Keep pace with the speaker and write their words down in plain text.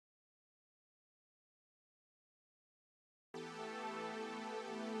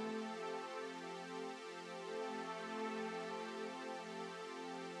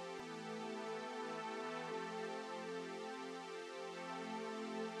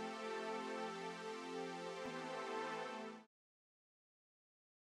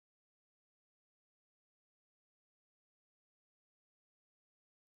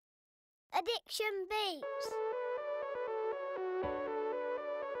Addiction beats.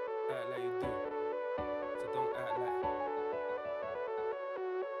 Act like you do, so don't act like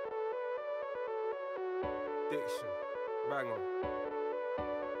addiction, bang on.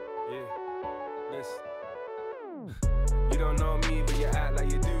 Yeah, listen. You don't know me, but you act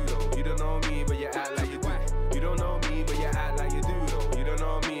like you do though. You don't know me, but you act like you do. You don't know me, but you act like you do though. You don't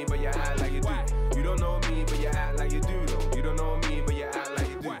know me, but you act like you do. You don't know me, but you act like you do though. You don't know me, but you act like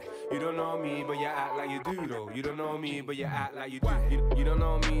you do. You don't know me, but you act like you do though. You don't know me, but you act like you do. You don't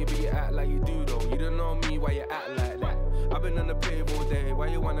know me, but you act like you do though. You don't know me, why you act like that? I've been on the pave all day. Why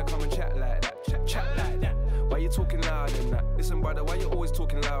you wanna come and chat like that? Chat like that. Why you talking loud in that? Listen, brother, why you always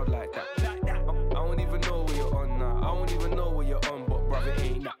talking loud like that? I don't even know where you're on now. I don't even know where you're on, but brother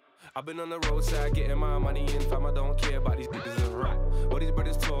ain't that. I've been on the roadside getting my money in, fam. I don't care about these niggas and rap. All these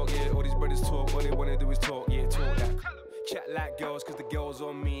brothers talk, yeah. All these brothers talk. All they wanna do is talk, yeah. Talk that. Chat like girls, cause the girls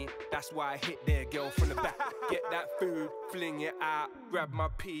on me. That's why I hit their girl from the back. Get that food, fling it out. Grab my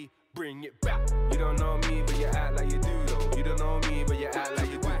pee, bring it back. You don't know me, but you act like you do though. You don't know me, but you act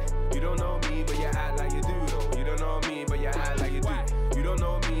like you do. You don't know me, but you act like you do though. You don't know me, but you act like you do. You don't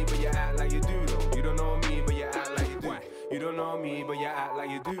know me, but you act like you do though. You don't know me, but you act like you do. You don't know me, but you act like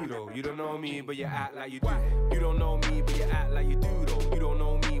you do though. You don't know me, but you act like you do. You don't know me, but you act like you do though. You don't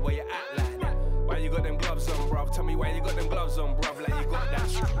know me, why you act like that? Why you got them gloves on, bruv? Tell me why you got them gloves on, bruv, like you got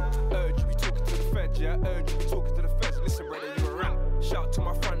that. Urge you be talking to the feds, yeah. Urge you be talking to the feds. Listen, brother, you a rap. Shout to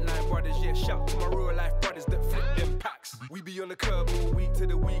my frontline brothers, yeah. Shout to my real life brothers that flip them packs. We be on the curb all week to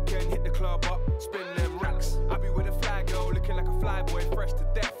the weekend. Hit the club up, spin them racks. I be with a fly girl, looking like a fly boy, fresh to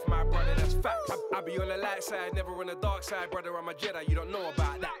death, my brother, that's facts. I be on the light side, never on the dark side, brother, I'm a Jedi, you don't know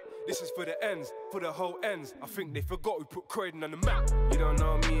about that. This is for the ends, for the whole ends. I think they forgot we put Croydon on the map. You don't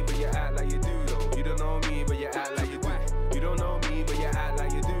know me, but you act like you do though. You don't know me, but you act like you do. You don't know me, but you act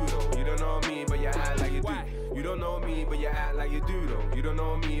like you do though. You don't know me, but you act like you do. You don't know me, but you act like you do though. You don't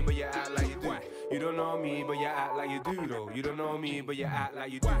know me, but you act like you do. You don't know me, but you act like you do though. You don't know me, but you act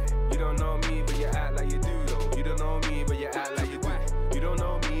like you do. You don't know me, but you act like you do though. You don't know me, but you act like you do. You don't know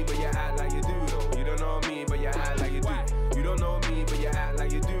me, but you act like you do though. You don't know me, but you act like you do. You don't know me, but you act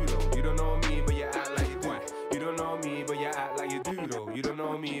like you do though. You don't know me, but you act like you do. You don't know me, but you act like you do though. You don't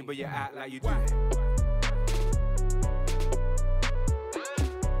know me, but you act like you do.